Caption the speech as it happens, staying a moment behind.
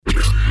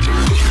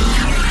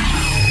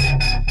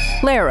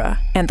Lara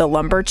and the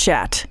Lumber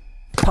Chat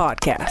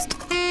podcast.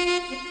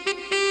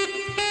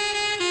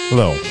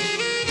 Hello,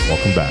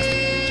 welcome back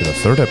to the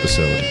third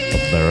episode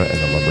of Lara and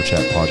the Lumber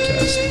Chat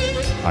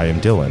podcast. I am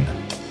Dylan.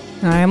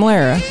 And I am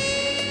Lara.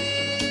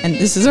 And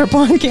this is our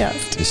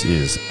podcast. This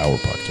is our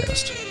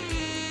podcast.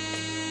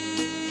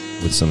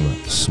 With some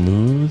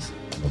smooth,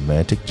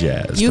 romantic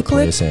jazz to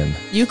play us in.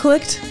 You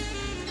clicked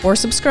or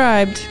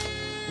subscribed.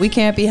 We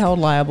can't be held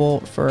liable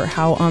for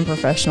how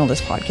unprofessional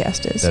this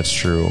podcast is. That's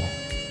true.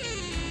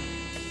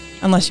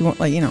 Unless you want,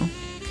 you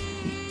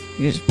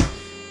just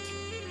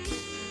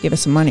give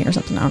us some money or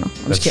something. I don't know.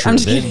 I'm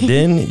just kidding.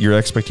 Then your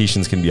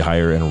expectations can be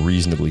higher and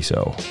reasonably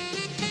so.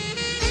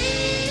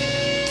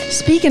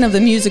 Speaking of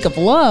the music of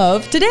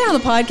love, today on the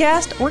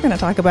podcast, we're going to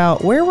talk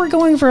about where we're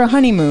going for a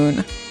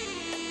honeymoon.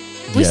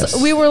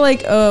 Yes. We were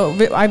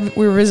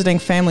we were visiting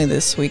family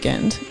this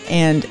weekend,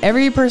 and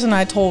every person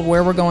I told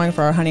where we're going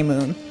for our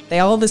honeymoon, they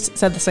all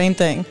said the same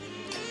thing.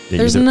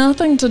 There's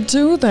nothing to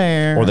do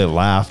there. Or they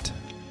laughed.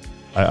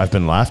 I've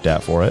been laughed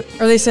at for it.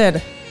 Or they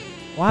said,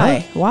 why?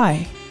 Huh?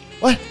 Why?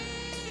 What?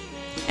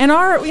 And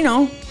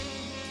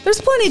there's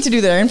plenty to do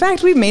there. In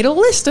fact, we've made a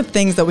list of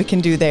things that we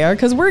can do there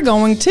because we're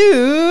going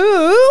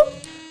to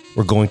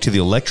the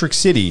Electric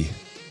City.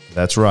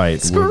 That's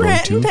right.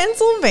 Scranton,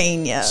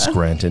 Pennsylvania.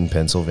 Scranton,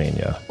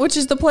 Pennsylvania. Which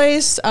is the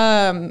place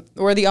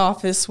where the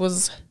office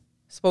was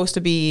supposed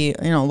to be,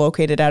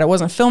 located at. It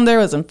wasn't filmed there.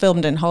 It wasn't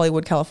filmed in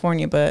Hollywood,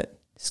 California, but,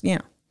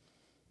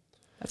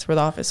 that's where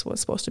the office was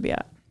supposed to be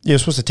at. Yeah, it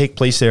was supposed to take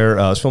place there.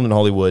 It was filmed in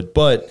Hollywood,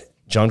 but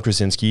John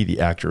Krasinski, the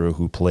actor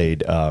who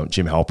played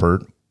Jim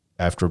Halpert,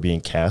 after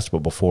being cast, but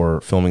before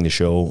filming the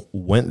show,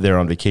 went there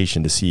on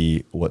vacation to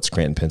see what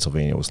Scranton,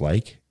 Pennsylvania was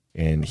like.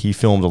 And he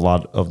filmed a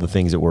lot of the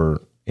things that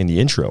were in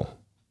the intro.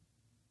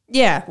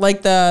 Yeah,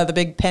 like the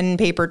big pen and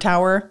paper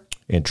tower.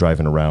 And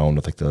driving around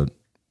with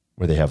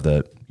where they have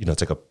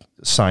it's like a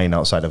sign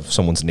outside of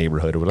someone's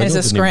neighborhood. Or whatever. And it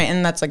says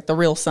Scranton, that's like the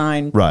real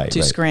sign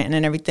to Scranton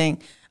and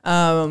everything.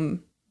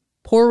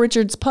 Poor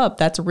Richard's Pub,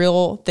 that's a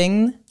real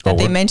thing that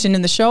they mentioned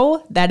in the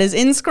show. That is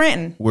in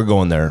Scranton. We're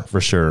going there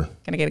for sure.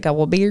 Gonna get a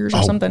couple of beers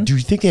or something. Do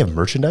you think they have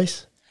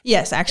merchandise?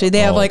 Yes, actually. They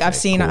have I've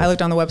seen, cool. I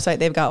looked on the website,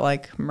 they've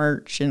got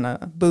merch and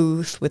a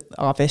booth with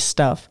office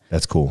stuff.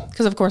 That's cool.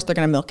 Because of course they're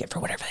gonna milk it for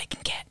whatever they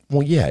can get.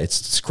 Well, yeah, it's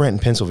Scranton,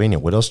 Pennsylvania.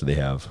 What else do they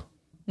have?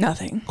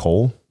 Nothing.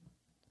 Coal?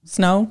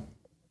 Snow?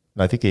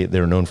 I think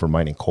they're known for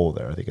mining coal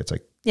there. I think it's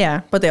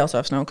yeah, but they also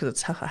have snow because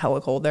it's hella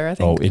cold there, I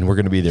think. Oh, and we're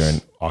going to be there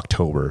in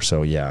October,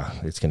 so yeah,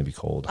 it's going to be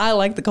cold. I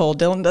like the cold.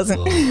 Dylan doesn't.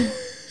 I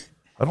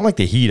don't like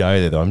the heat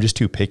either, though. I'm just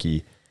too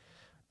picky.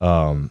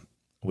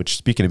 Which,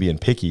 speaking of being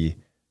picky,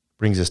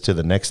 brings us to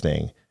the next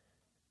thing,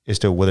 as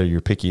to whether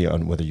you're picky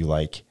on whether you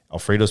like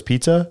Alfredo's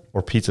pizza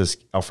or pizza's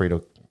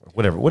Alfredo,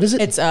 whatever. What is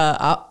it? It's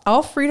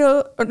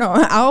Alfredo's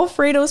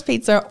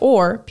Pizza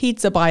or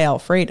Pizza by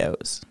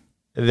Alfredo's.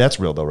 That's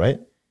real, though, right?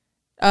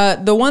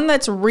 The one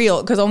that's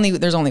real, because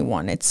there's only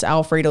one. It's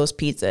Alfredo's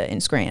Pizza in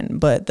Scranton,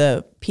 but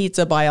the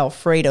Pizza by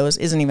Alfredo's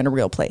isn't even a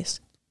real place.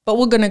 But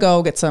we're going to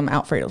go get some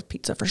Alfredo's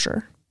pizza for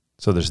sure.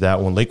 So there's that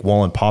one. Lake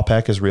Wallen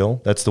Paupack is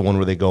real. That's the one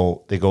where they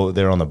go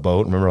there on the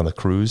boat. Remember on the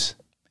cruise?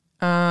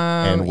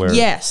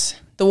 Yes.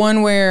 The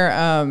one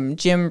where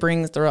Jim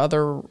brings the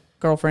other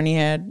girlfriend he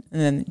had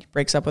and then he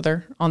breaks up with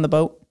her on the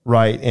boat.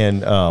 Right.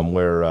 And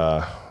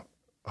where,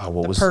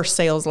 purse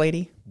sales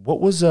lady. What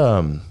was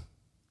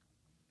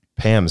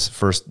Pam's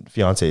first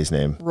fiance's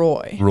name?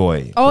 Roy.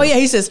 Oh, yeah.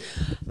 He says,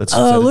 let's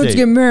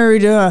get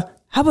married. How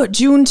about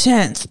June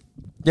 10th?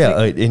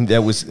 Yeah. And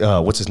that was,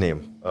 what's his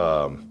name?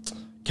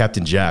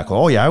 Captain Jack.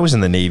 Oh, yeah. I was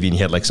in the Navy and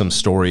he had some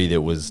story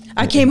that was.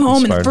 I came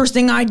home and the first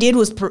thing I did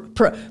was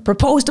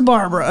propose to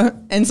Barbara.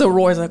 And so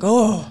Roy's like,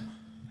 oh.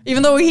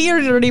 Even though he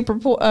had already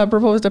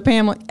proposed to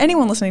Pam.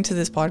 Anyone listening to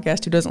this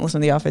podcast who doesn't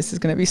listen to The Office is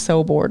going to be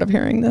so bored of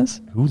hearing this.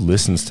 Who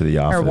listens to The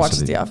Office? Or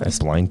watches The Office.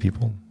 Blind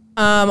people?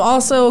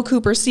 Also,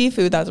 Cooper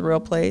Seafood, that's a real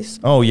place.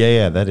 Oh,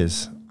 yeah, that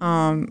is.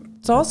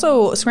 It's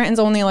also, Scranton's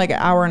only an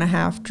hour and a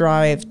half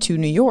drive to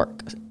New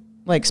York,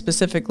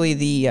 specifically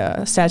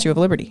the Statue of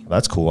Liberty.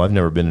 That's cool. I've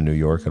never been to New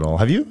York at all.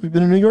 Have you? Have you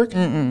been to New York?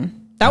 Mm-mm.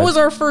 That was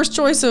our first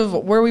choice of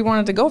where we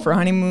wanted to go for a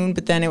honeymoon,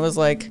 but then it was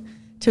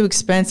too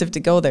expensive to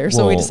go there.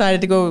 So we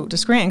decided to go to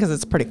Scranton because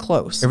it's pretty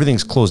close.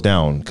 Everything's closed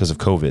down because of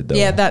COVID, though.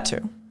 Yeah, that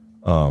too.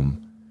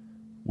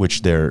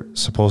 Which they're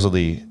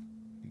supposedly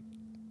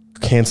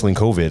canceling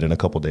COVID in a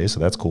couple of days,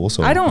 so that's cool.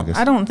 So I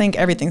don't think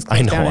everything's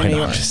closed down in New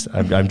York.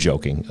 I'm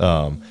joking.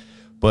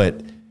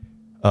 But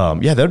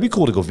that'd be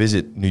cool to go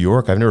visit New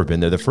York. I've never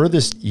been there. The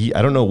furthest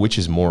I don't know which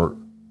is more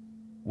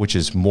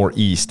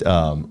east,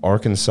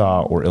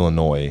 Arkansas or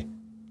Illinois.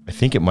 I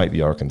think it might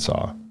be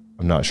Arkansas.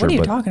 I'm not sure. What are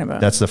you talking about?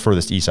 That's the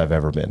furthest east I've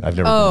ever been. I've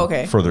never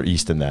been further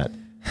east than that.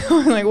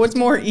 What's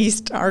more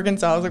east?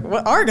 Arkansas. I was like,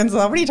 what?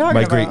 Arkansas? What are you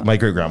talking about? My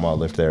great grandma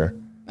lived there.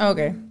 Oh,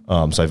 okay.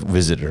 So I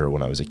visited her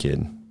when I was a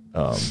kid.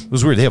 It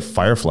was weird. They have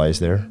fireflies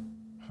there.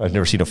 I've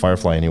never seen a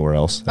firefly anywhere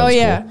else. That was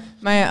cool.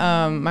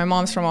 My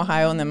mom's from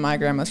Ohio and then my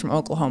grandma's from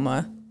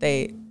Oklahoma.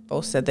 They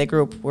both said they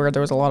grew up where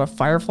there was a lot of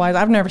fireflies.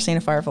 I've never seen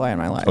a firefly in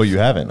my life. Oh, you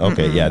haven't?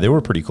 Okay, yeah, they were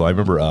pretty cool. I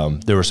remember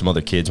there were some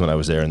other kids when I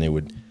was there, and they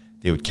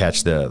would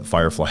catch the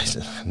fireflies.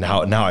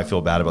 Now I feel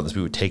bad about this.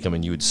 We would take them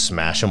and you would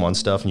smash them on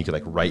stuff, and you could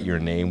like write your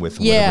name with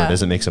whatever it is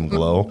that makes them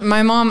glow.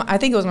 My mom, I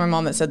think it was my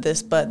mom that said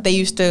this, but they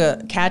used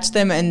to catch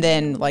them and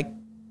then like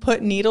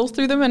put needles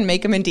through them and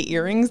make them into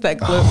earrings that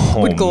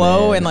would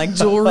glow and like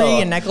jewelry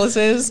and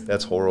necklaces.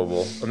 That's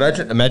horrible.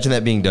 Imagine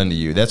that being done to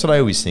you. That's what I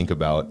always think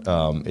about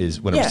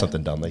is whenever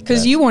something done like that.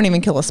 Because you won't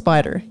even kill a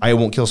spider. I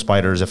won't kill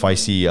spiders if I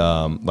see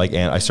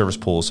I service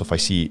pools. So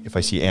if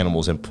I see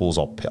animals in pools,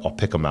 I'll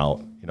pick them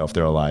out. You know, if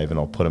they're alive, and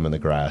I'll put them in the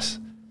grass,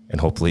 and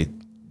hopefully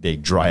they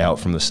dry out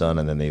from the sun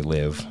and then they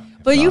live.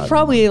 But you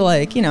probably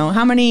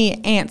how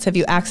many ants have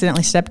you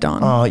accidentally stepped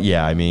on?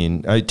 Yeah. I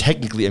mean,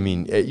 technically,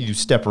 you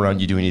step around,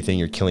 you do anything,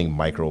 you're killing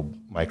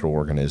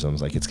microorganisms.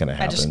 Like it's going to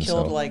happen.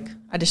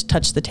 I just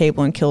touched the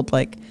table and killed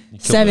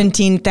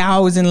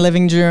 17,000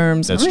 living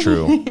germs. That's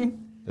true.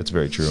 That's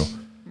very true.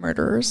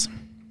 Murderers.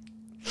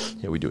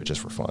 Yeah, we do it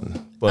just for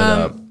fun.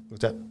 But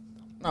what's that?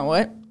 Oh,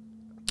 what?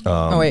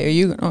 Wait, are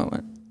you? Oh,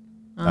 what?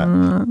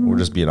 We're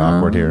just being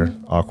awkward here.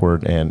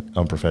 Awkward and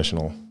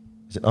unprofessional.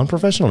 Is it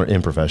unprofessional or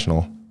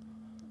improfessional?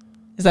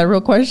 Is that a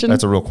real question?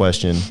 That's a real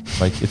question.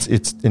 Like it's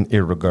an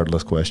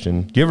irregardless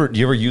question. Do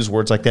you ever use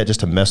words like that just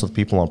to mess with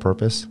people on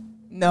purpose?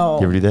 No.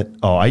 Do you ever do that?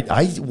 Oh,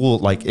 I will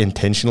like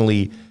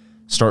intentionally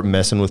start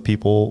messing with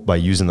people by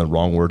using the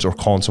wrong words or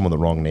calling someone the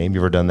wrong name.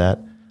 You ever done that?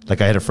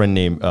 Like I had a friend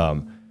named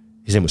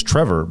his name was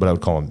Trevor, but I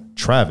would call him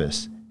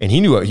Travis, and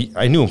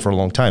I knew him for a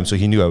long time, so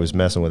he knew I was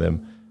messing with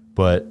him.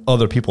 But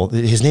other people,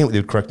 his name, they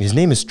would correct me. His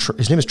name is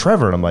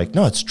Trevor, and I'm like,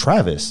 no, it's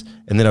Travis.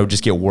 And then I would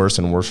just get worse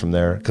and worse from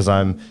there because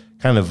I'm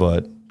kind of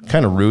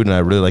rude, and I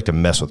really like to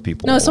mess with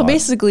people. No, so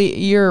basically,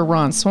 you're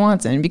Ron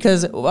Swanson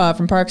because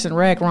from Parks and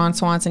Rec, Ron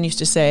Swanson used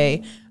to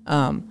say,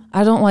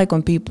 "I don't like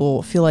when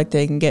people feel like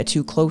they can get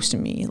too close to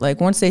me. Like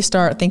once they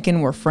start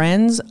thinking we're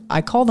friends,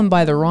 I call them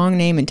by the wrong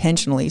name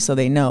intentionally, so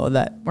they know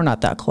that we're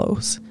not that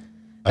close."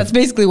 That's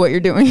basically what you're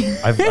doing.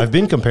 I've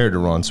been compared to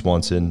Ron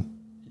Swanson.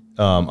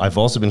 I've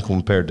also been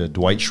compared to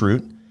Dwight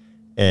Schrute,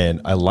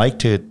 and I like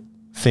to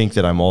think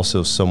that I'm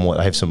also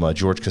I have some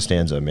George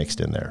Costanza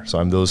mixed in there. So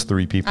I'm those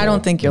three people. I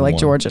don't think you're like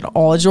George at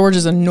all. George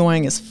is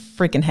annoying as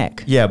freaking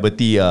heck. Yeah, but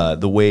the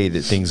way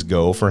that things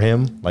go for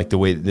him, like the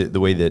way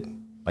that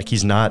like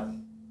he's not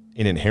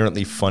an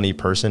inherently funny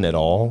person at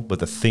all, but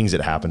the things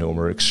that happen to him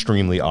are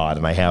extremely odd,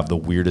 and I have the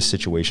weirdest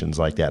situations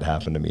like that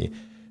happen to me,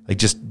 like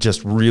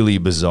just really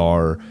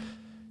bizarre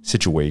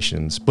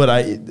situations. But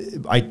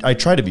I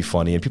try to be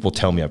funny, and people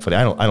tell me I'm funny.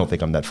 I don't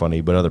think I'm that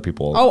funny, but other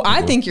people. Oh,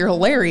 I think you're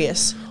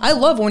hilarious. I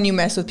love when you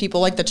mess with people,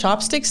 like the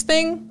chopsticks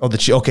thing. Oh,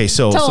 okay.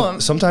 So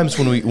sometimes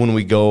when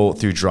we go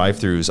through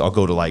drive-throughs, I'll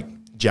go to like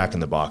Jack in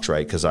the Box,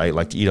 right? Because I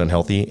like to eat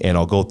unhealthy, and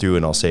I'll go through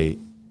and I'll say,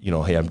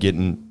 hey, I'm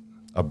getting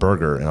a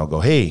burger, and I'll go,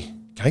 hey,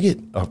 can I get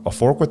a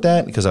fork with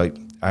that? Because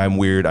I'm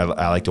weird.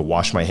 I like to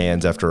wash my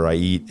hands after I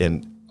eat,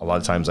 and a lot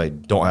of times I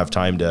don't have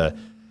time to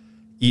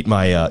eat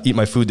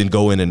my food, then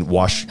go in and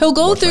wash. He'll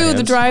go through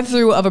the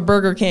drive-through of a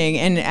Burger King,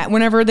 and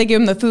whenever they give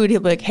him the food, he'll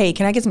be like, "Hey,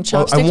 can I get some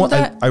chopsticks with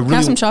that? I really, can I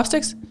have some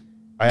chopsticks?"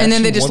 And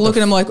then they just look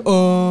at him like,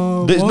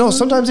 "Oh." No,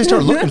 sometimes they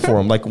start looking for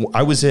them. Like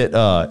I was at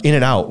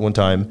In-N-Out one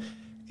time,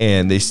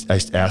 and I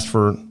asked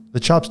for the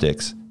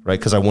chopsticks, right?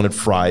 Because I wanted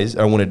fries.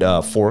 I wanted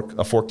a fork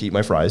to eat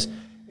my fries,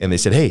 and they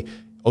said, "Hey,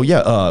 we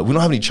don't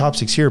have any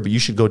chopsticks here, but you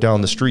should go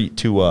down the street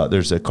to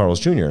there's a Carl's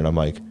Jr." And I'm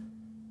like,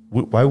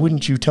 "Why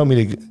wouldn't you tell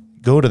me to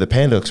go to the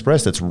Panda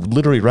Express that's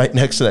literally right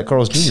next to that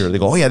Carl's Jr.?" They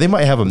go, "Oh yeah, they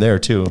might have them there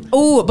too."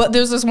 Oh, but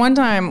there's this one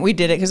time we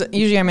did it because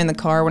usually I'm in the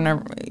car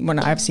when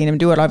I've seen him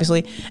do it,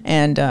 obviously.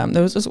 And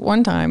there was this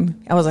one time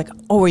I was like,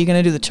 "Oh, are you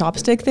gonna do the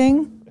chopstick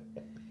thing?"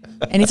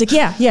 And he's like,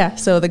 "Yeah."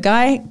 So the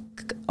guy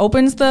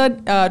opens the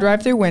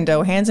drive-through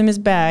window, hands him his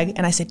bag,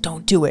 and I said,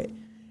 "Don't do it."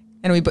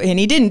 And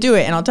he didn't do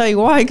it, and I'll tell you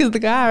why, because the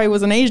guy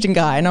was an Asian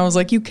guy, and I was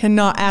like, you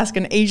cannot ask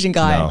an Asian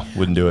guy. No,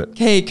 wouldn't do it.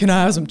 Hey, can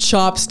I have some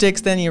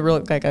chopsticks? Then you're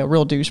like a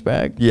real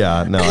douchebag.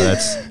 Yeah, no,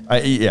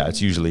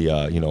 it's usually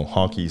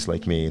honkies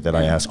like me that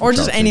I ask. Or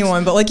just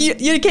anyone, but like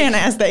you can't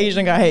ask the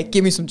Asian guy, hey,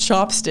 give me some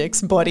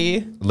chopsticks,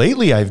 buddy.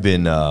 Lately, I've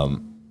been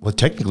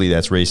technically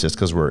that's racist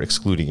because we're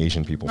excluding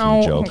Asian people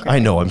from the joke. Okay. I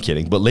know, I'm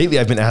kidding, but lately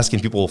I've been asking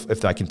people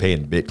if I can pay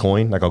in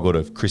Bitcoin. Like I'll go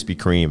to Krispy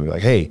Kreme and be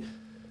like, hey.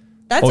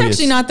 That's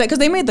actually not that, because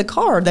they made the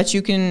card that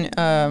you can.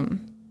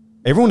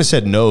 Everyone has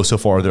said no so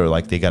far. They're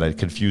like, they got a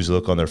confused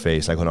look on their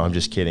face. Like, oh, no, I'm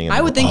just kidding. And I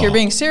would think you're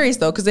being serious,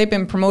 though, because they've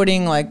been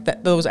promoting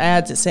like those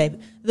ads that say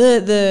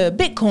the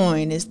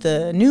Bitcoin is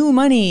the new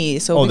money.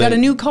 So we got a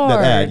new card.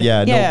 That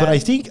ad, no, but I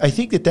think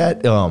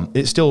that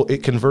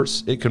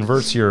it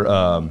converts your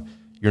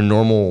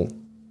normal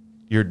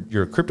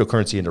your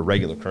cryptocurrency into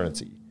regular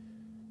currency.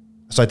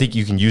 So I think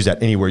you can use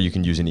that anywhere you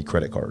can use any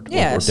credit card or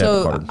debit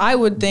card. I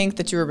would think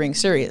that you were being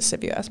serious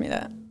if you asked me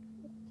that.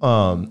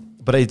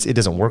 But it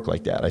doesn't work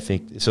like that. I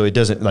think so. It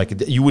doesn't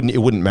it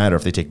wouldn't matter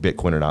if they take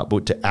Bitcoin or not.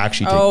 But to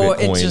actually take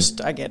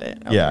Bitcoin, I get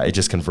it. Okay. Yeah, it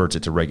just converts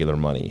it to regular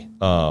money.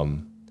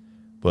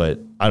 But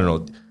I don't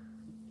know.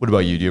 What about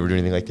you? Do you ever do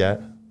anything like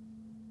that?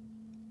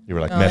 You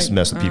were like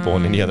mess with people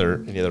in any other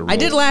roles? I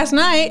did last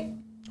night.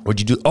 What'd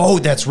you do? Oh,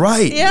 that's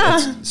right.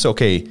 Yeah. It's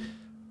okay.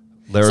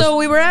 So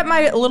we were at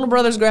my little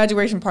brother's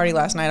graduation party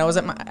last night. I was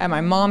at my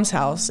mom's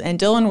house, and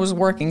Dylan was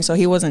working, so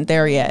he wasn't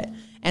there yet.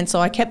 And so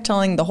I kept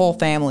telling the whole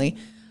family,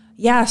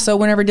 yeah, so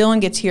whenever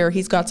Dylan gets here,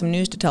 he's got some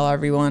news to tell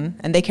everyone.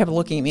 And they kept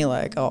looking at me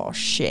like, oh,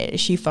 shit, is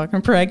she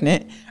fucking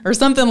pregnant? Or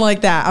something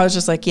like that. I was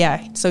just like,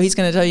 yeah, so he's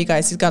going to tell you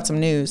guys he's got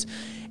some news.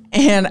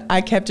 And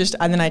I kept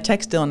and then I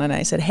texted Dylan and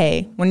I said,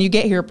 hey, when you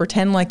get here,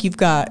 pretend like you've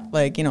got,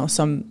 like, you know,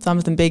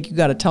 something big you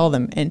got to tell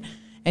them. And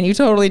you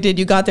totally did.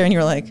 You got there and you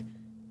were like,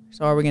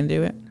 so are we going to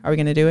do it? Are we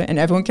going to do it? And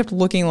everyone kept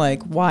looking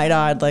like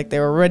wide-eyed, like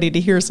they were ready to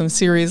hear some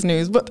serious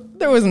news, but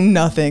there was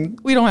nothing.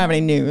 We don't have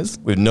any news.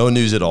 We have no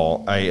news at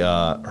all.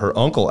 Her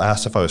uncle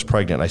asked if I was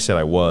pregnant. I said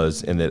I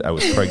was, and that I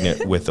was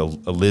pregnant with a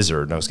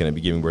lizard, and I was going to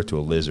be giving birth to a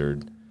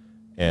lizard.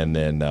 And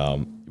then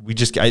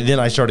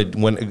I started,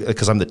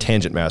 because I'm the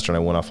tangent master, and I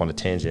went off on a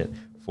tangent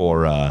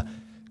for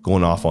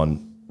going off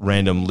on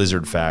random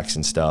lizard facts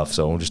and stuff.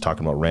 So I'm just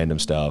talking about random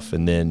stuff.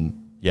 And then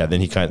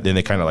they kind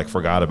of like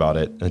forgot about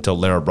it until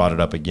Lara brought it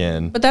up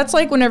again. But that's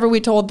like whenever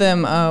we told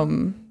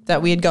them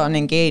that we had gotten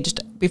engaged.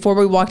 Before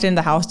we walked into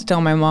the house to tell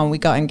my mom we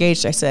got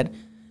engaged, I said,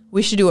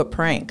 we should do a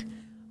prank.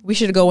 We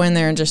should go in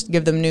there and just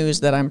give them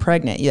news that I'm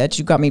pregnant, that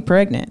you got me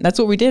pregnant. That's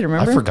what we did,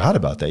 remember? I forgot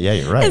about that. Yeah,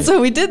 you're right. And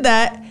so we did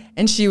that,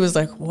 and she was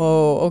like,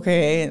 whoa,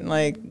 okay. And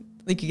like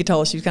you could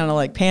tell she was kind of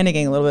like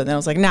panicking a little bit. And I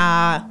was like,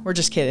 nah, we're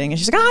just kidding. And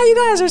she's like, oh, you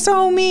guys are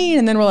so mean.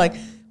 And then we're like,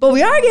 but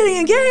we are getting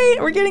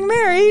engaged. We're getting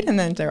married. And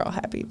then they're all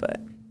happy, but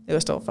it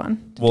was still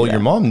fun. Well, your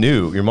mom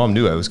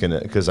knew I was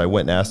gonna, because I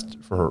went and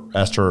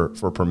asked her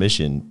for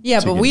permission. Yeah,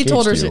 but we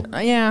told her.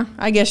 Yeah,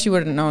 I guess she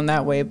wouldn't have known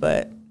that way,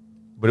 but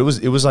it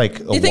was like.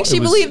 You think she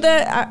believed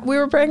that we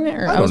were pregnant,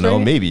 or I don't know,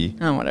 maybe.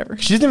 Oh, whatever.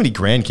 She doesn't have any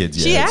grandkids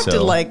yet. She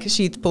acted like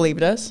she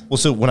believed us. Well,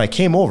 so when I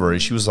came over,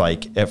 she was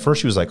like, at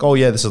first she was like, oh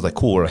yeah, this is like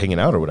cool, we're hanging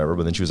out or whatever.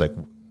 But then she was like,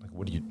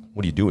 what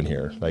are you doing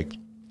here? Like,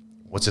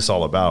 what's this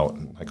all about?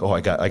 Like, oh,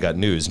 I got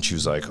news. And she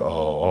was like,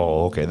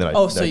 oh, okay. Then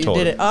so you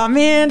did it. Oh,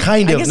 man.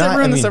 I guess I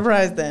ruined the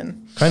surprise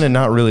then. Kind of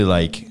not really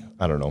like,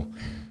 I don't know.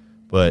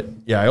 But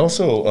yeah, I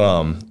also,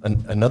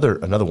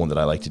 another one that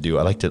I like to do,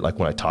 like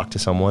when I talk to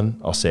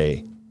someone, I'll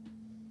say,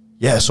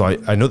 yeah, so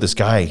I know this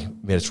guy,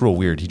 man, it's real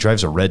weird. He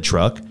drives a red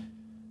truck.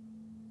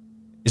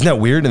 Isn't that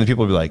weird? And then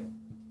people will be like,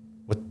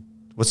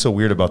 what's so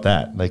weird about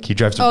that? Like he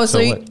drives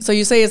so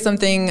you say it's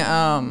something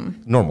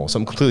normal,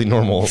 something completely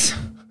normal.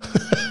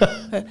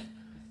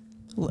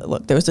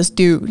 Look, there was this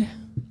dude.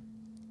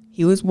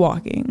 He was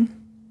walking.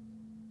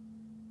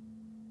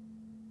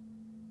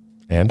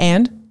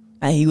 And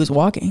he was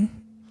walking.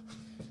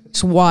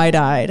 Just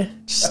wide-eyed,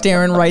 just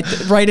staring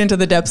right into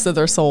the depths of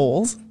their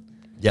souls.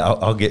 Yeah,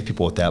 I'll get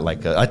people with that.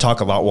 Like I talk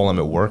a lot while I'm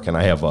at work, and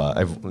I have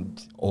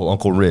old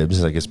Uncle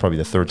Ribs. Like it's probably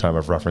the third time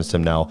I've referenced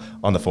him now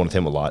on the phone with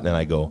him a lot. And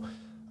I go,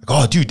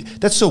 oh, dude,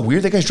 that's so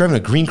weird. That guy's driving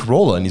a green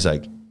Corolla. And he's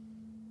like,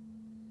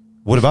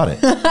 what about it?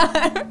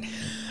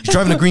 He's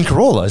driving a green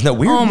Corolla. Isn't that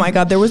weird? Oh, my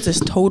God. There was this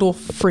total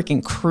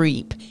freaking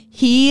creep.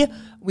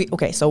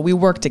 So we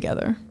worked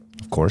together.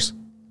 Of course.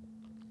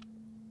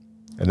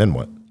 And then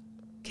what?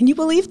 Can you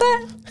believe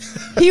that?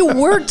 He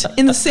worked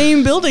in the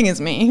same building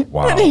as me.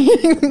 Wow.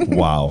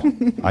 Wow.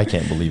 I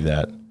can't believe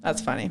that.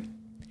 That's funny.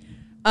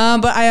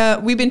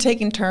 But we've been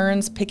taking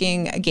turns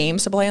picking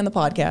games to play on the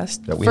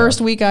podcast.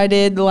 First week I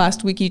did. The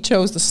last week he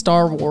chose the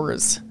Star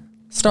Wars.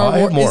 Star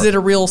Wars. Is it a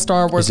real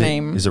Star Wars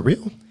name? Is it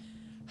real?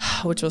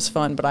 Which was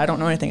fun, but I don't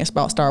know anything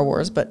about Star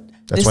Wars. But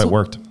that's why it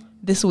worked.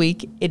 This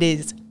week it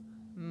is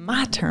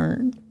my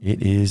turn.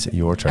 It is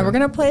your turn. And we're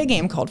going to play a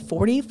game called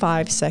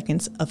 45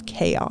 Seconds of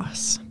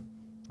Chaos.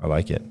 I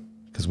like it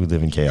because we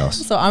live in chaos.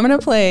 So I'm going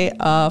to play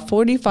a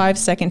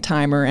 45-second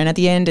timer, and at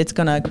the end it's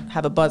going to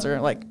have a buzzer,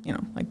 like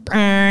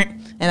and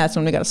that's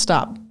when we got to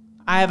stop.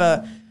 I have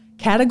a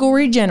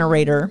category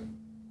generator.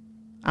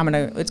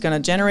 It's going to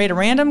generate a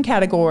random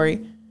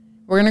category.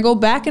 We're going to go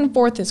back and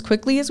forth as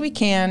quickly as we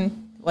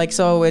can. Like,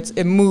 so it's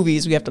in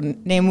movies, we have to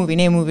name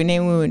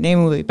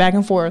movie, back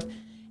and forth.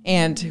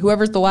 And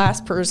whoever's the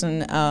last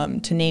person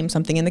to name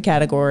something in the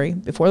category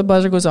before the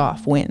buzzer goes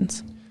off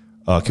wins.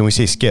 Can we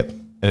say skip?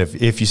 And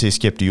if you say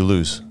skip, do you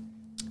lose?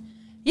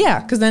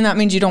 Yeah, because then that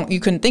means you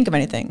couldn't think of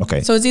anything.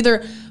 Okay. So it's either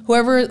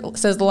whoever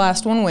says the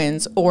last one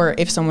wins, or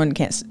if someone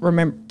can't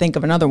think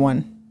of another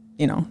one,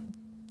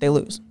 they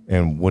lose.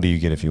 And what do you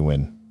get if you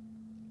win?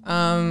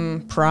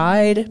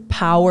 Pride,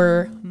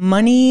 power,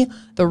 money,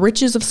 the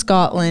riches of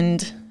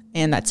Scotland,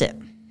 and that's it.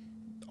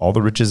 All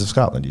the riches of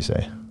Scotland, you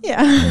say?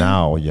 Yeah.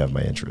 Now you have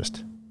my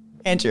interest.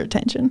 And your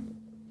attention.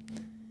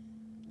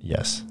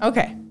 Yes.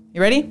 Okay. You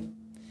ready?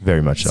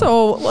 Very much so.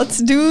 So let's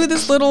do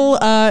this little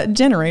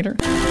generator.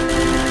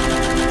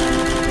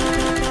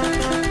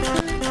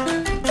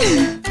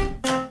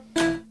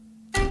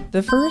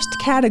 The first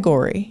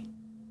category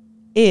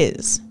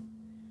is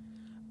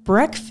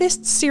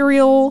breakfast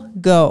cereal,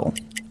 go.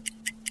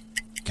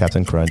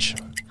 Captain Crunch.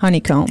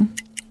 Honeycomb.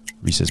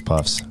 Reese's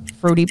Puffs.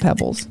 Fruity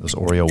Pebbles. Those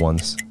Oreo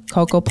ones.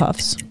 Cocoa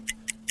Puffs.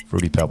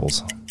 Fruity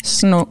Pebbles.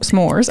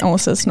 S'mores.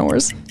 Almost says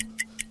snores.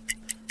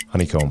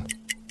 Honeycomb.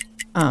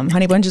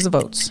 Honey bunches of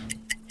oats.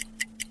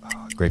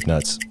 Grape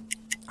nuts.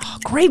 Oh,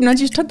 grape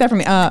nuts! You just took that from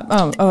me.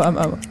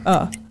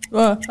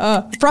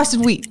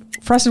 Frosted wheat.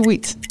 Frosted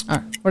wheats.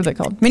 What are they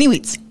called? Mini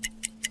wheats.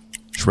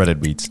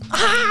 Shredded wheats.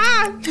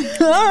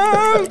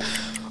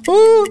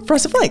 Ooh,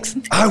 Frosted Flakes.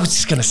 I was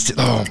just gonna say,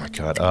 oh my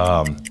God.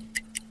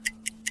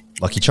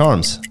 Lucky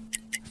Charms.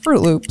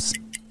 Fruit Loops.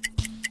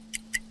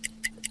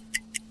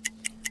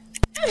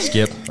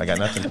 Skip. I got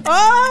nothing.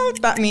 Oh,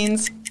 that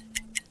means.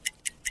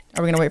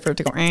 Are we gonna wait for it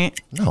to go?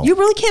 No. You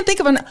really can't think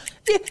of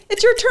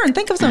it's your turn.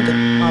 Think of something.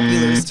 Oh, you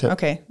lose.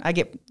 Okay, I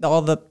get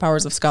all the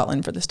powers of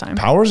Scotland for this time.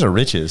 Powers or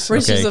riches?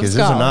 Riches okay, of because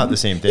those are not the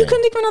same thing. You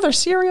couldn't think of another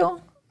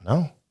cereal.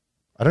 No,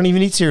 I don't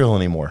even eat cereal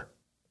anymore.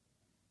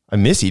 I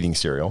miss eating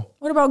cereal.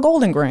 What about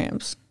Golden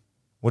Grahams?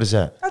 What is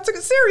that? That's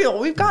a cereal.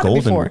 We've got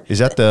Golden, it before. Is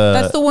that the?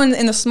 That's the one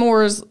in the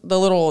s'mores. The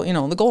little,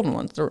 the golden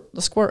ones. The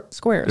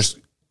squares.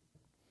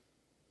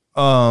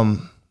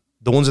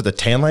 The ones with the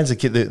tan lines. The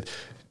kid.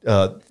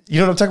 You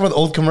know what I'm talking about? The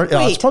old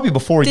commercial. It's probably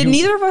before Did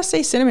neither of us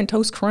say Cinnamon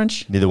Toast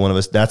Crunch? Neither one of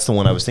us. That's the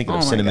one I was thinking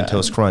of. Cinnamon God.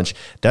 Toast Crunch.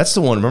 That's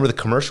the one. Remember the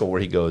commercial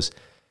where he goes.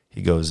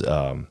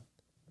 Oh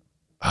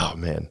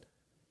man.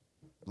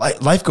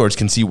 Lifeguards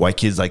can see why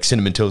kids like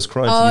Cinnamon Toast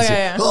Crunch. Oh, and he's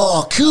yeah.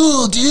 Oh,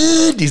 cool,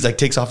 dude. He's like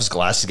takes off his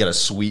glasses. He's got a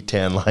sweet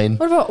tan line.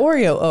 What about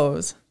Oreo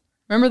O's?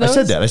 Remember those? I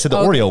said that. I said the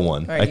Oreo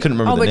one. Right. I couldn't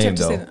remember the name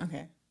though.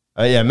 Okay.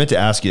 Yeah, I meant to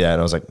ask you that,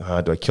 and I was like,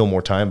 do I kill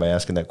more time by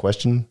asking that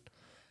question?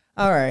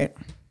 All right.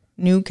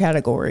 New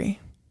category.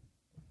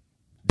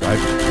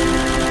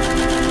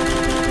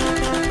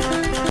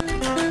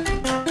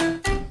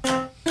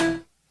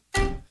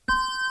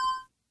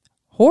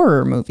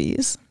 Horror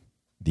movies.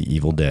 The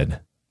Evil Dead.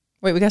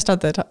 Wait, we gotta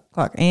start the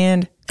clock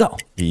and go.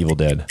 The Evil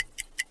Dead.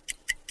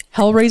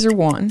 Hellraiser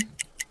 1.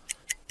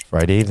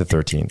 Friday the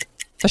 13th.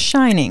 The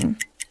Shining.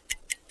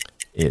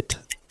 It.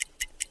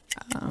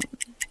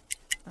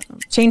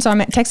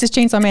 Texas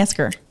Chainsaw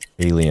Massacre.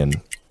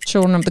 Alien.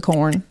 Children of the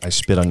Corn. I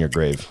Spit on Your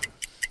Grave.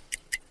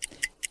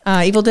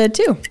 Evil Dead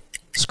 2.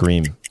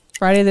 Scream.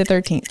 Friday the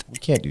 13th. We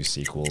can't do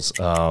sequels.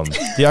 Yeah,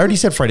 I already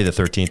said Friday the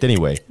 13th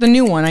anyway. The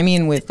new one. I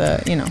mean, with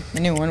the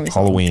new one.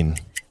 Halloween.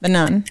 The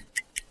Nun.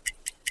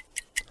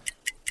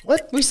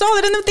 What? We saw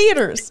it in the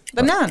theaters.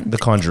 The Nun. The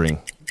Conjuring.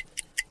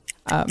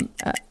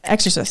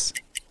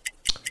 Exorcist.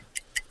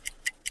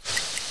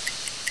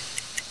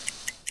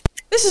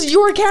 This is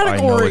your category.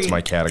 I know it's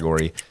my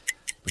category,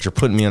 but you're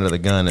putting me under the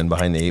gun and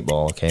behind the 8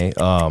 ball. Okay.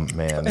 Oh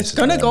man. It's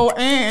gonna go.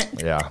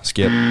 Yeah.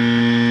 Skip.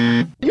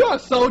 You are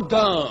so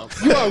dumb.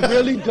 You are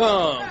really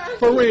dumb.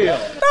 For real.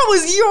 That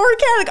was your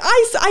category.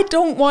 I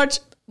don't watch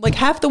like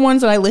half the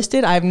ones that I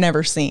listed. I've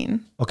never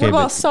seen. Okay. What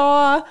about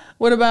Saw?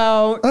 What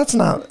about? That's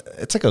not.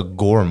 It's like a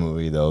gore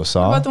movie though.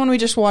 Saw. What about the one we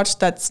just watched?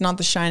 That's not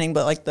The Shining,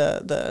 but like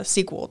the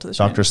sequel to The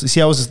Shining. Doctor. See,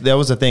 that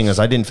was the thing is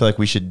I didn't feel like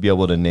we should be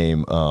able to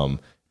name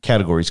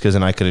categories because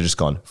then I could have just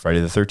gone Friday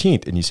the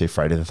 13th and you say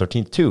Friday the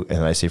 13th 2 and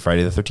then I say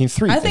Friday the 13th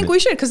 3. I think we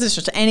should because it's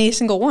just any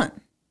single one.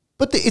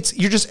 But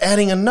you're just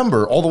adding a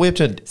number all the way up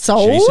to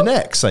So? Jason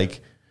X,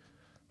 like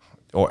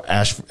or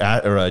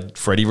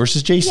Freddy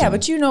versus Jason. Yeah,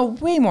 but you know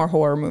way more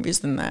horror movies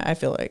than that. I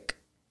feel like.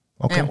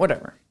 Okay.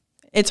 Whatever.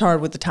 It's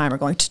hard with the timer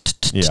going.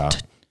 Yeah.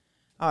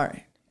 All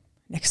right.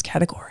 Next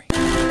category.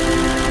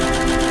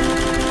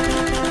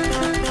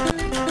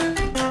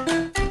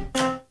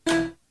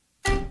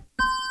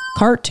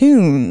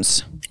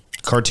 Cartoons.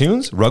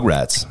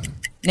 Rugrats,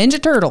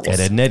 Ninja Turtles. Ed,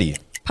 and Eddie,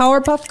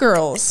 Powerpuff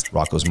Girls.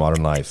 Rocko's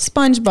Modern Life,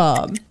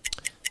 SpongeBob.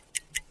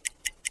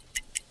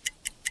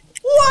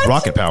 What?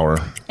 Rocket Power,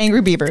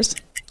 Angry Beavers.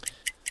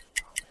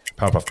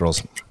 Powerpuff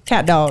Girls.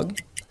 Cat Dog.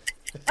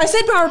 I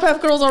said Powerpuff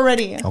Girls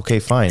already. Okay,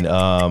 fine.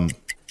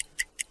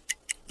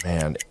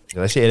 Man, did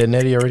I say Ed and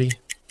Eddie already?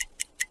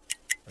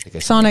 I think I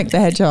said Sonic the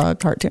Hedgehog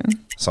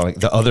cartoon. Sonic,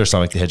 the other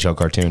Sonic the Hedgehog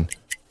cartoon,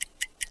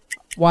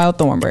 Wild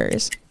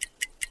Thornberries.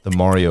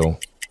 the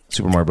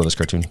Super Mario Brothers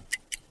cartoon,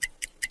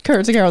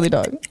 Courage the Cowardly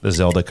Dog. the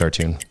Zelda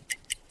cartoon.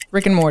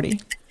 Rick and Morty.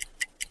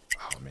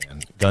 Oh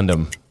man,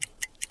 Gundam,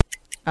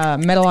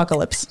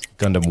 Metalocalypse.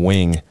 Gundam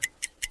Wing,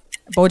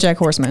 BoJack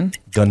Horseman.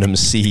 Gundam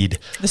Seed,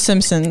 The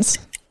Simpsons.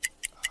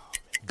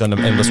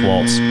 Gundam Endless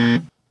Waltz.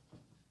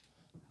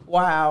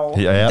 Wow.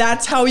 Yeah.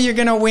 That's how you're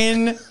going to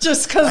win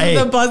just because Hey,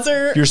 of the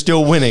buzzer. You're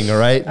still winning, all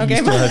right?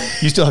 Okay,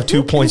 You still have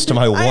 2 points to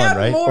my one, I have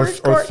right? more Or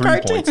 3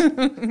 points.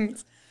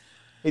 cartoons.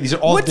 Hey, these are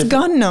all What's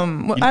different.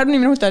 Gundam? I don't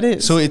even know what that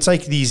is. So it's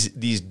like these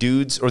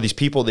dudes or these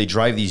people. They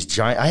drive these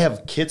giant. I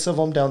have kits of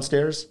them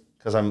downstairs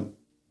because I'm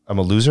a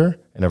loser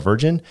and a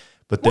virgin.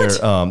 But they're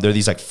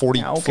these like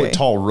 40-foot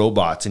tall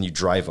robots, and you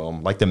drive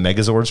them like the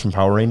Megazords from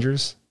Power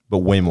Rangers, but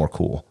way more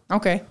cool.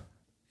 Okay.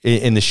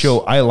 In the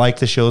show, I like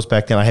the shows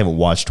back then. I haven't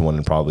watched one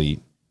in probably,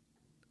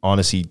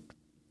 honestly,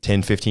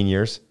 10, 15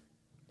 years.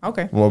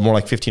 Okay. More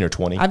like 15 or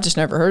 20. I've just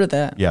never heard of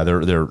that. Yeah,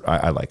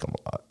 I like them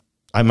a lot.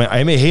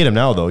 I may hate them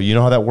now though. You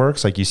know how that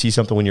works? Like you see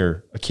something when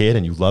you're a kid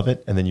and you love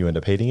it, and then you end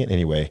up hating it.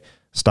 Anyway,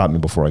 stop me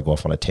before I go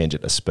off on a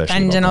tangent, especially.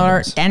 Tangent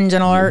alert.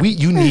 Tangent alert.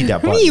 You need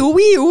that button.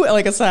 Wee-oo,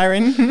 like a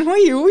siren.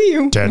 Wee-oo,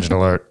 wee-oo. Tangent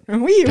alert.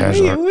 Wee-oo,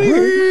 Tangent wee-oo, alert.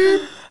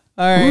 wee-oo.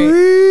 All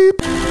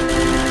right.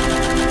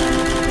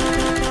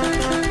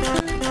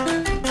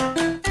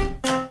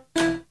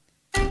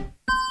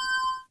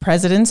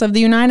 Presidents of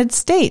the United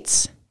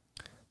States.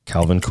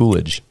 Calvin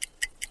Coolidge.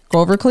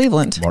 Grover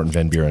Cleveland. Martin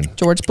Van Buren.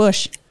 George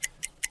Bush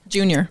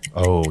Jr.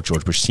 Oh,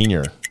 George Bush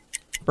Sr.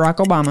 Barack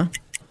Obama.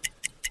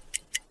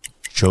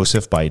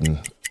 Joseph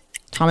Biden.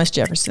 Thomas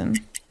Jefferson.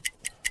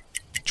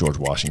 George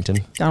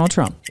Washington. Donald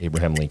Trump.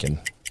 Abraham Lincoln.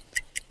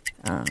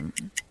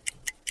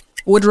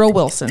 Woodrow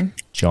Wilson.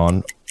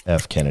 John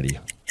F. Kennedy.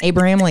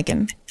 Abraham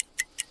Lincoln.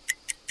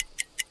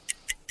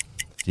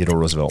 Theodore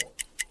Roosevelt.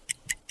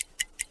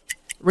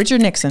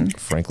 Richard Nixon.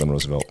 Franklin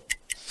Roosevelt.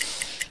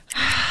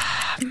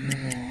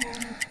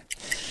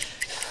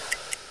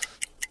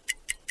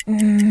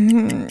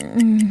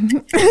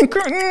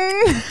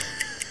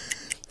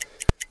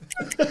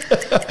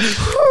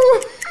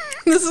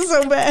 This is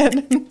so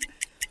bad.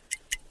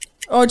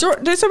 Oh,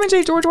 did somebody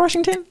say George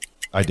Washington?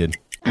 I did.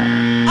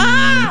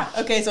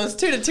 Okay, so it's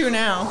 2-2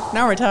 now.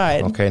 Now we're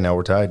tied. Okay, now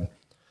we're tied.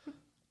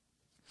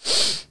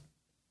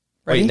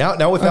 Ready? Wait,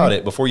 now without Okay.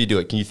 it, before you do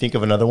it, can you think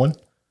of another one?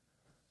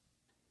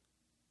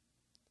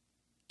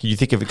 Can you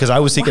think of it? Because I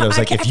was thinking, I was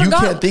like, if you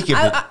can't think of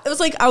it. It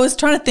was like I was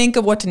trying to think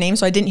of what to name,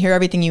 so I didn't hear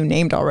everything you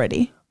named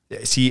already.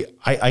 See,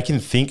 I can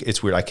think,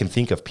 it's weird. I can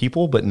think of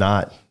people, but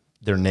not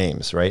their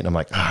names, right? And I'm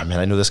like, man,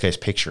 I know this guy's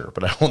picture,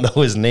 but I don't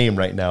know his name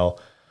right now.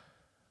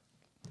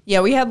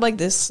 Yeah, we had like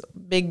this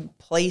big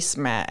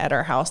placemat at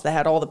our house that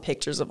had all the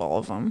pictures of all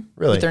of them.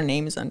 Really? With their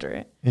names under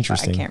it.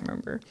 Interesting. I can't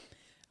remember.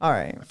 All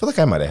right. I feel like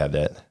I might have had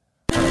that.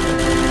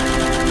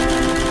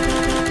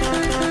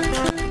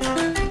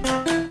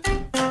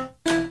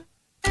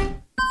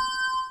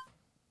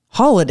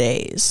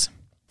 Holidays.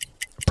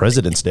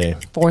 President's Day,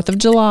 4th of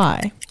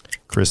July.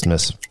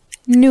 Christmas,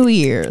 New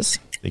Year's.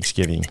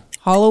 Thanksgiving,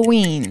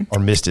 Halloween.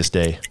 Armistice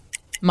Day,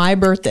 My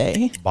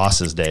birthday.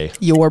 Boss's Day.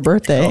 Your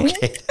birthday.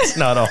 Okay, it's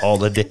not a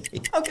holiday.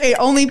 Okay,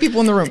 only people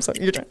in the room, so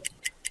your turn.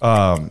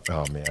 Oh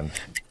man.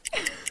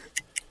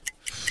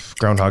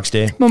 Groundhog's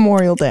Day,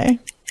 Memorial Day.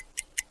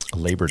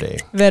 Labor Day.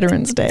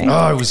 Veterans Day. Oh,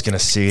 I was gonna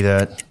say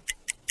that.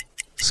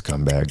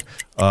 Scumbag.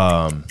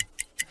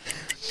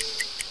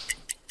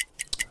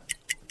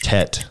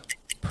 Tet.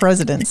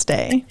 President's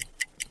Day.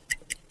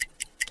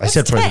 I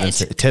said Tet? President's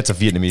Day. Tet's a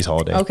Vietnamese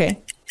holiday.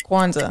 Okay.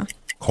 Kwanzaa.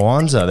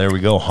 Kwanzaa, there we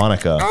go.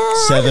 Hanukkah.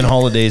 7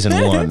 holidays in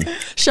one.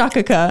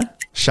 Shakaka.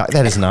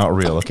 That is not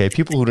real, okay?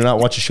 People who do not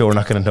watch the show are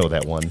not going to know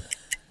that one,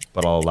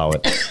 but I'll allow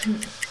it.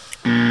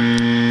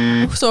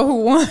 So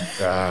who won?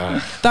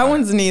 That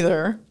one's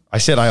neither. I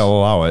said I'll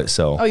allow it,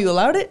 so. Oh, you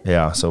allowed it?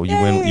 Yeah, so you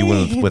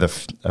win with a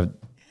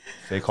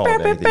fake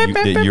holiday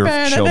that your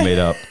show made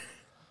up.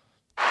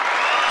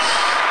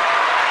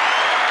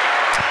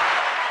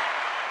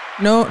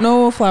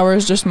 No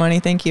flowers, just money.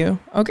 Thank you.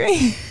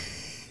 Okay.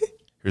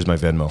 Here's my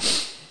Venmo.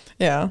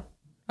 Yeah.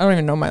 I don't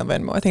even know my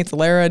Venmo. I think it's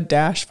Lara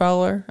Dash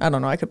Fowler. I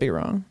don't know. I could be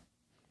wrong.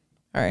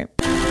 All right.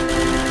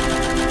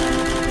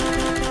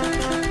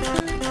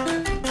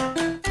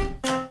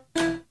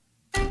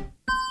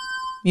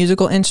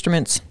 Musical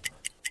instruments.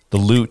 The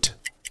lute.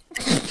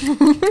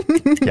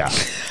 Yeah.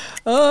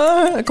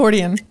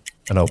 Accordion.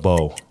 An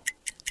oboe.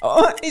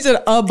 Oh, he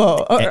said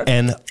oboe.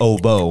 An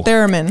oboe.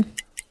 Theremin.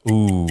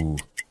 Ooh.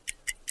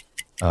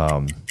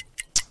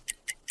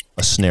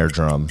 A snare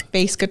drum.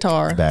 Bass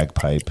guitar.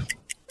 Bagpipe.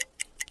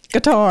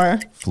 Guitar.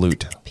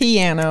 Flute.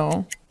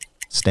 Piano.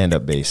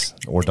 Stand-up bass,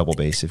 or double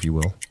bass, if you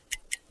will.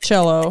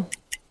 Cello.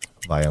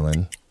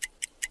 Violin.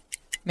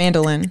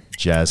 Mandolin.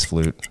 Jazz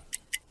flute.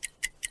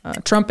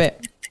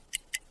 Trumpet.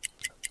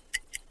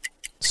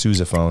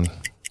 Sousaphone.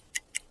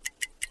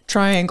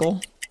 Triangle.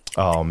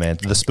 Oh, man.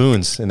 The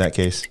spoons, in that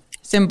case.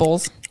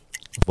 Cymbals.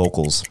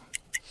 Vocals.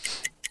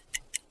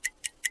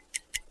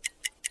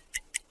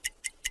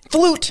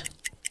 Flute.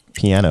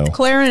 Piano.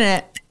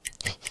 Clarinet.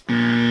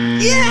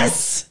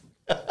 Yes!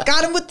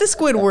 Got him with the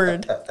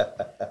Squidward.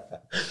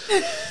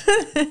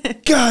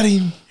 Got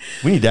him.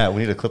 We need that.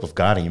 We need a clip of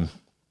got him.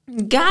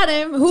 Got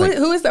him. Who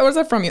is that? Where's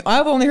that from you?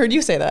 I've only heard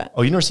you say that.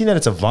 Oh, you never seen that?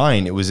 It's a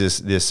Vine. It was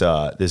this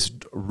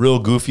real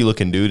goofy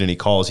looking dude, and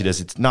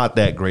it's not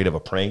that great of a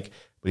prank,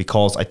 but he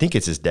calls, I think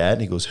it's his dad,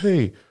 and he goes,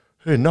 hey,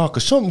 Knocker,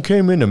 something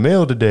came in the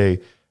mail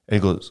today. And he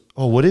goes,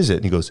 oh, what is it?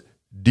 And he goes,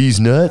 these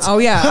nuts. Oh,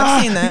 yeah,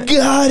 I've seen that.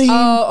 Got him.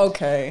 Oh,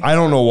 okay. I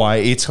don't know why.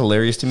 It's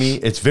hilarious to me.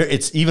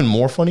 It's even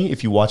more funny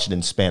if you watch it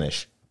in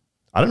Spanish.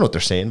 I don't know what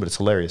they're saying, but it's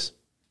hilarious.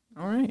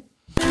 All right.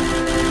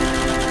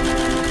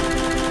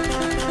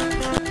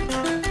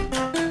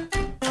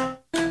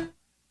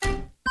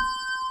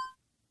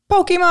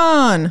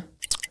 Pokemon.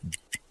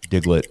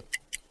 Diglett.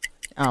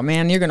 Oh,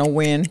 man, you're going to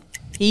win.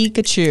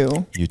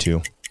 Pikachu. You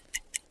too.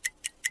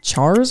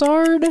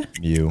 Charizard?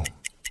 You.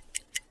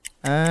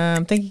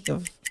 I'm thinking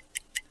of,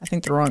 I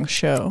think the wrong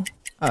show.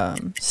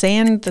 The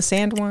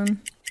sand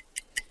one.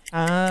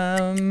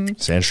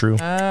 Sandshrew.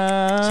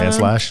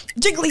 Sandslash.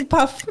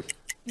 Jigglypuff.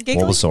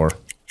 Giggly? Bulbasaur.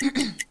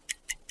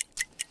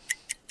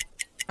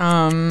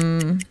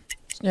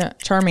 Yeah,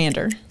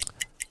 Charmander.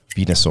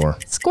 Venusaur.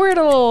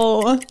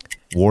 Squirtle.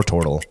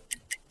 Wartortle.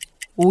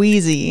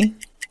 Wheezy.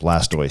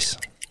 Blastoise.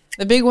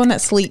 The big one that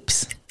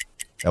sleeps.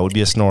 That would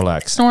be a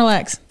Snorlax.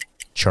 Snorlax.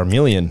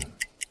 Charmeleon.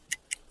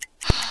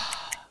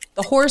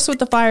 The horse with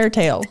the fire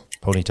tail.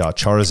 Ponyta.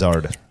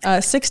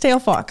 Charizard. Six-tail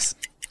fox.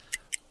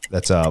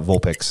 That's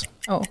Vulpix.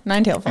 Oh,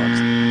 nine-tail fox.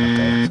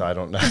 Okay, so I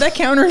don't know. Does that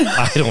count or not?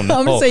 I don't know.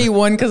 I'm going to say you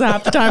won because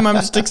half the time I'm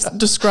just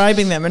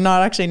describing them and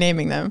not actually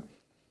naming them.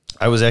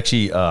 I was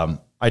actually,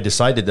 I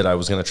decided that I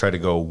was going to try to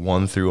go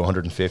 1 through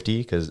 150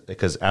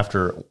 because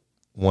after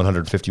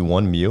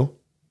 151 Mew,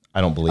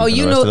 I don't believe in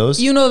the rest of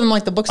those. You know them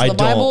like the books of the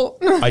Bible?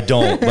 I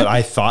don't, but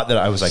I thought that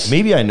I was like,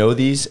 maybe I know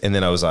these. And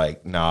then I was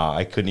like, nah,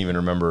 I couldn't even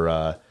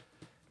remember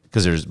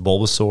because there's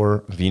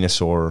Bulbasaur,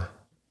 Venusaur.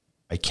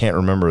 I can't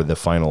remember the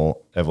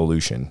final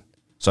evolution.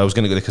 So I was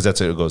going to go, because that's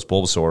it goes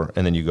Bulbasaur,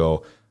 and then you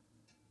go.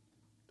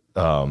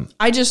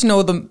 I just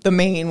know the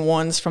main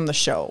ones from the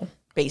show,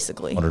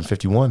 basically.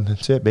 151,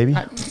 that's it, baby.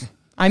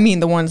 I mean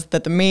the ones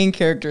that the main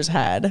characters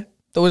had.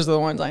 Those are the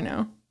ones I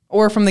know.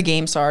 Or from the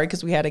game, sorry,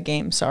 because we had a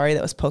game, sorry,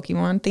 that was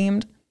Pokemon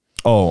themed.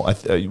 Oh,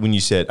 when you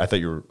said, I thought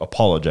you were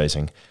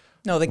apologizing.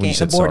 No, the game,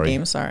 the board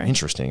game, sorry.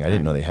 Interesting. I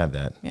didn't know they had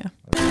that. Yeah.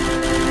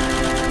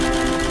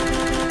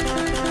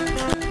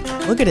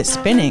 Look at it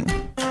spinning.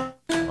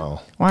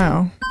 Oh.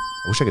 Wow.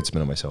 I wish I could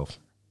spin it myself.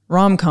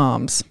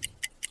 Rom-coms.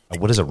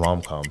 What is a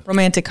rom-com?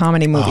 Romantic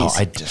comedy movies. Oh,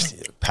 I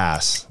just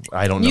pass.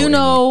 I don't know. You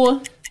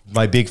know.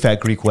 My Big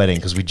Fat Greek Wedding,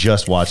 because we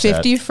just watched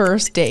 50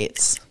 First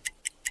Dates.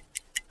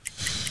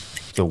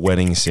 The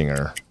Wedding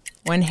Singer.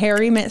 When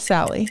Harry Met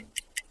Sally.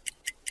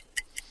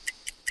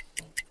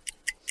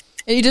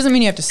 It doesn't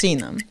mean you have to seen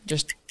them.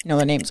 Just know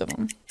the names of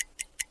them.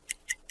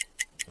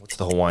 What's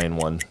the Hawaiian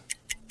one?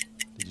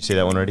 Did you say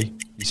that one already?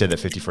 You said that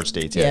 50 First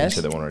Dates. Yeah, yes.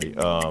 You said that one already.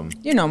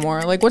 You know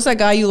more. Like, what's that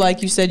guy you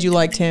like? You said you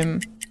liked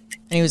him,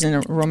 and he was in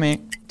a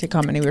romantic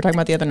comedy. We were talking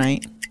about the other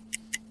night.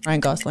 Ryan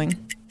Gosling.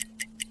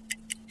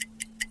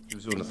 He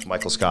was doing it with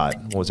Michael Scott.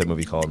 What was that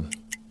movie called?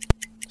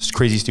 It's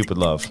Crazy Stupid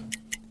Love.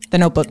 The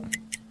Notebook.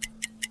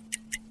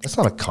 That's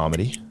not a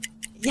comedy.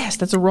 Yes,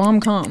 that's a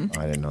rom-com.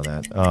 I didn't know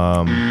that.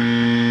 Oh,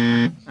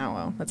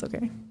 well, that's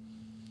okay.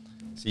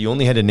 So you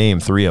only had to name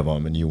 3 of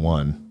them, and you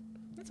won.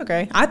 That's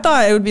okay. I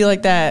thought it would be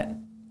like that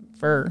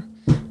for...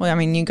 Well, I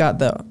mean, you got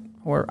the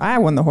horror... I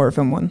won the horror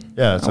film one.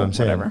 Yeah, that's what I'm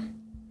saying. Whatever.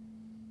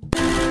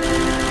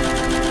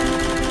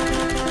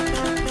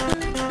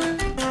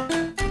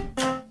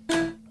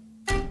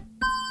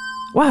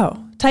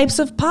 Wow. Types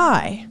of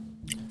pie.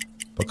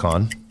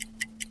 Pecan.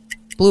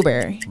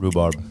 Blueberry.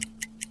 Rhubarb.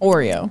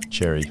 Oreo.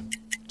 Cherry.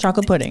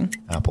 Chocolate pudding.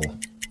 Apple.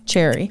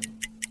 Cherry.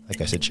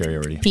 Like I said, cherry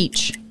already.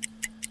 Peach.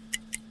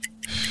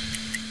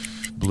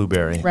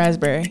 Blueberry.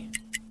 Raspberry.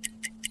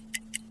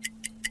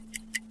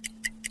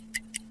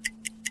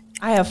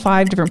 I have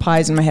 5 different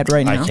pies in my head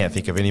right now. I can't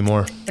think of any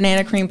more.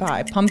 Banana cream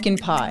pie. Pumpkin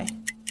pie.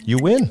 You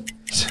win.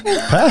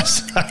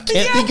 Pass. I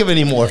can't think of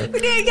any more.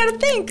 You gotta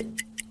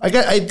think.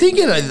 I'm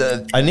thinking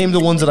I named the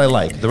ones that I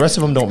like. The rest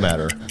of them don't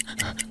matter.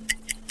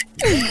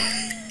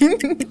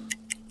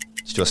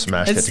 Just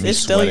smash that to me. It's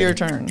still your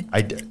turn.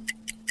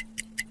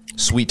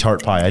 Sweet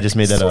tart pie. I just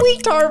made that up.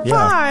 Sweet tart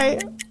pie.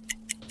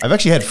 I've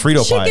actually had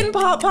Frito pie. Chicken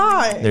pot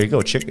pie. There you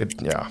go. Chicken.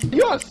 Yeah.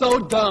 You are so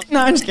dumb.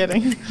 No, I'm just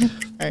kidding.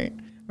 All right.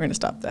 We're going to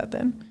stop that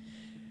then.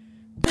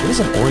 What is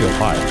an Oreo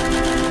pie?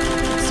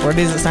 So what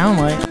does it sound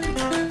like?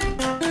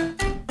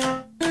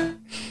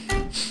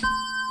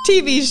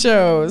 TV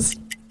shows.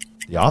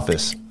 The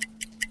Office.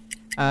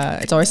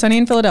 It's Always Sunny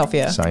in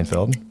Philadelphia.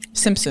 Seinfeld.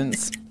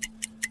 Simpsons.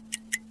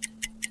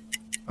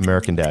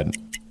 American Dad.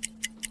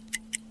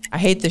 I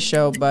hate this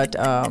show, but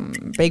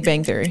Big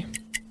Bang Theory.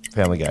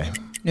 Family Guy.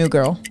 New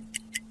Girl.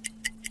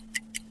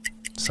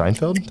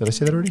 Seinfeld? Did I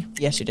say that already?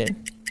 Yes, you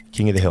did.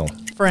 King of the Hill.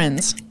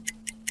 Friends.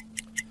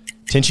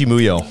 Tenchi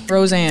Muyo.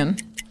 Roseanne.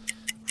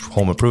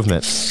 Home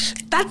Improvement.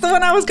 That's the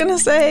one I was going to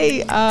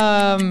say.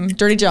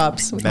 Dirty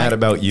Jobs. Mad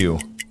About You.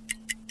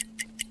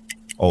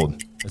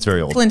 Old. It's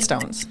very old.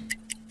 Flintstones.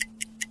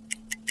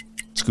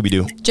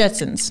 Scooby-Doo.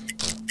 Jetsons.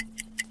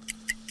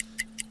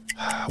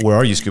 Where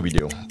are you,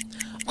 Scooby-Doo?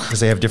 Because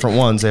they have different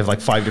ones. They have like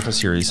 5 different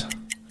series.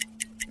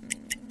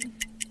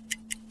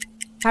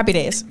 Happy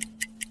Days.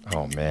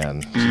 Oh,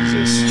 man.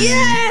 Jesus.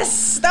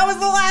 Yes! That was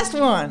the last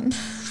one.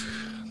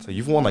 So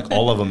you've won like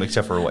all of them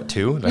except for what,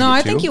 2? No,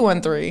 I think you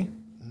won 3.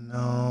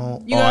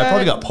 No. I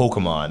probably got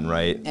Pokemon,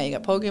 right? Yeah, you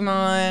got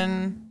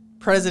Pokemon,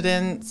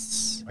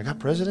 Presidents. I got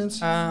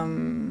Presidents?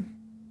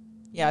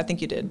 Yeah, I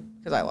think you did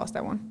because I lost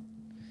that one.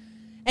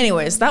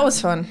 Anyways, that was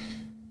fun.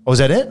 Oh, is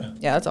that it?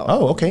 Yeah, that's all.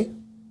 Oh, okay.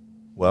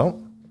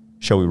 Well,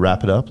 shall we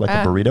wrap it up like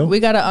a burrito? We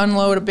got to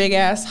unload a big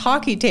ass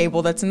hockey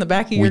table that's in the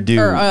back of your... We do.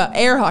 Or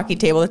air hockey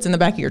table that's in the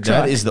back of your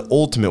truck. That is the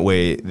ultimate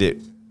way that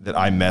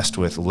I messed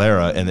with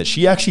Lara, and that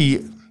she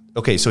actually...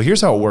 Okay, so here's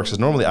how it works. Is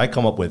normally I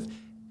come up with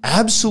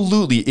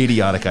absolutely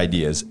idiotic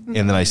ideas,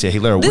 and then I say, hey,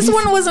 Lara, this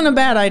one wasn't a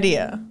bad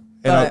idea.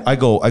 And I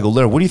go,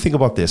 Lara, what do you think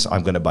about this?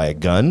 I'm going to buy a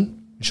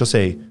gun. And she'll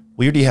say,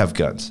 well, you already have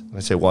guns. And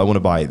I say, well, I want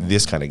to buy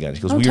this kind of gun.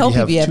 She goes, don't tell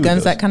people you have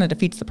guns. That kind of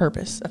defeats the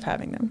purpose of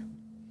having them.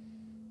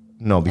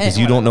 No, because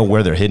you don't know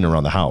where they're hidden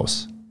around the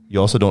house. You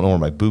also don't know where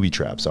my booby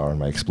traps are and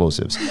my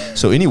explosives.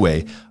 So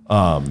anyway,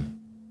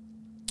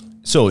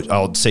 so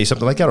I'll say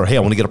something like that, or hey, I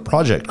want to get a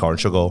project car. And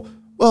she'll go,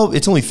 Well,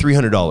 it's only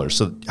 $300.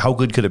 So how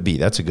good could it be?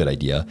 That's a good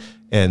idea.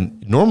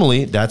 And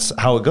normally that's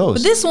how it goes.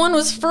 But this one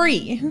was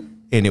free.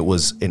 And it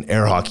was an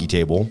air hockey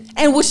table.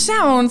 And which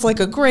sounds like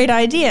a great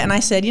idea. And I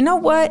said, you know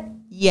what?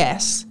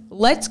 Yes,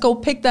 let's go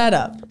pick that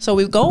up. So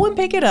we go and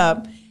pick it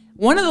up.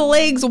 One of the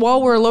legs,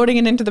 while we're loading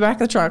it into the back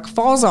of the truck,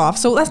 falls off.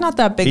 So that's not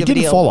that big of a deal. It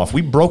didn't fall off.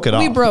 We broke it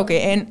off. We broke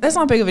it, and that's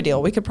not big of a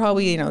deal. We could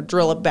probably,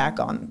 drill it back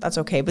on. That's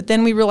okay. But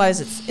then we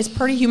realized it's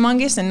pretty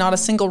humongous, and not a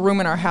single room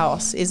in our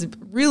house is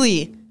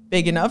really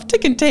big enough to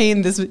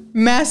contain this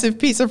massive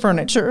piece of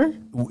furniture.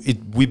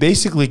 We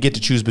basically get to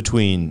choose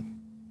between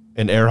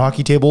an air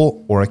hockey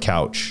table or a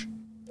couch.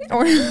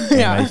 Or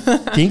I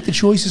think the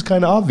choice is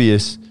kind of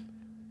obvious.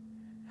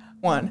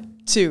 1,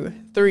 2,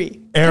 3.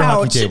 Air couch.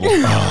 hockey table.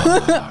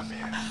 Oh,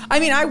 I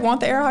mean, I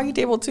want the air hockey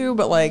table too,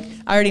 but I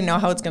already know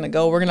how it's going to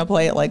go. We're going to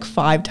play it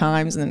 5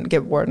 times and then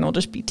get bored, and it'll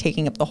just be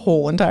taking up the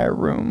whole entire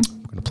room.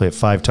 We're going to play it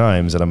 5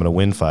 times, and I'm going to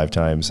win 5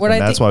 times.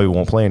 That's why we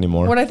won't play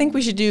anymore. What I think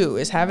we should do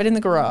is have it in the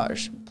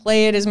garage,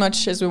 play it as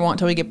much as we want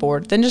till we get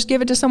bored, then just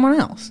give it to someone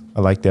else.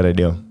 I like that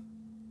idea.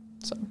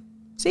 So,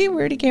 see, we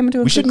already came into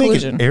a conclusion. We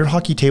should make an air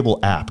hockey table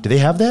app. Do they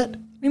have that? What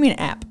do you mean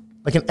app?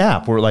 Like an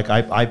app where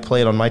I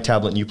play it on my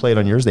tablet and you play it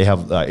on yours. They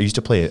have. I used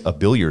to play a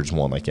billiards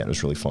one like that. It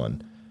was really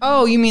fun.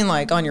 Oh, you mean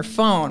on your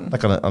phone?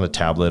 Like on a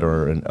tablet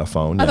or a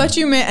phone. I thought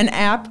you meant an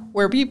app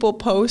where people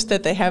post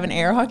that they have an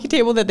air hockey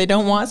table that they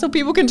don't want, so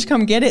people can just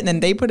come get it and then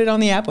they put it on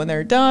the app when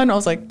they're done. I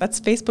was like, that's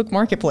Facebook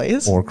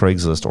Marketplace. Or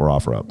Craigslist or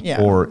OfferUp.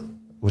 Yeah. Or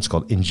what's it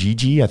called?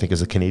 Injiji, I think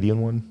is a Canadian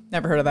one.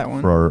 Never heard of that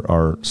one. For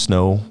our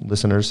snow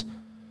listeners.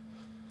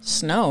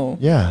 Snow?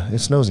 Yeah, it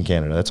snows in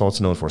Canada. That's all it's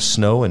known for.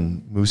 Snow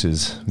and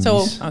mooses.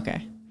 So,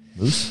 okay.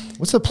 Moose?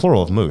 What's the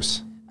plural of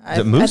moose? Is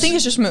it moose? I think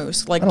it's just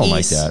moose, I don't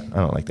like that. I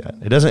don't like that.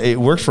 It doesn't. It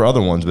works for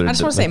other ones, but I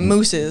just want to say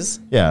mooses.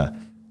 Yeah.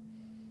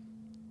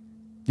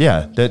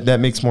 Yeah, that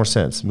makes more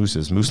sense.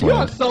 Mooses, moose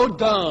land. You're so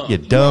dumb. You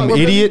dumb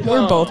idiot.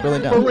 We're both really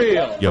dumb. For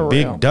real. You For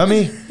big real.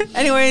 dummy.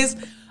 Anyways,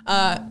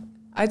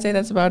 I'd say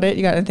that's about it.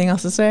 You got anything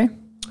else to say?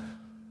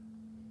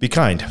 Be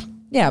kind.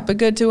 Yeah, but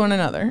good to one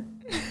another.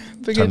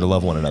 Time to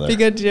love one another. Be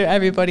good to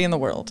everybody in the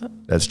world,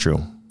 That's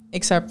true.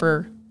 except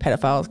for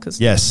pedophiles, because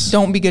Yes.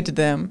 don't be good to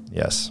them.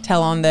 Yes.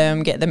 Tell on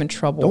them, get them in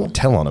trouble. Don't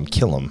tell on them.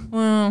 Kill them.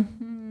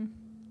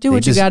 Do what They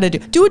you just- got to do.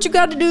 Do what you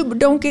got to do, but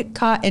don't get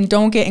caught and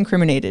don't get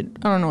incriminated.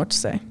 I don't know what to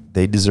say.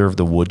 They deserve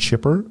the wood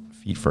chipper.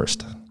 Feet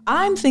first.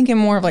 I'm thinking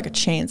more of like a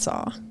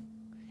chainsaw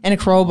and a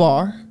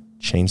crowbar,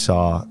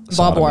 Chainsaw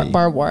sodomy.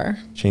 barbed wire.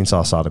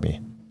 Chainsaw sodomy.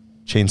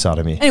 Chain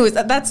sodomy. Anyways,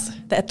 that's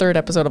that 3rd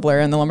episode of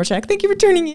Larry and the Lumberjack. Thank you for tuning in.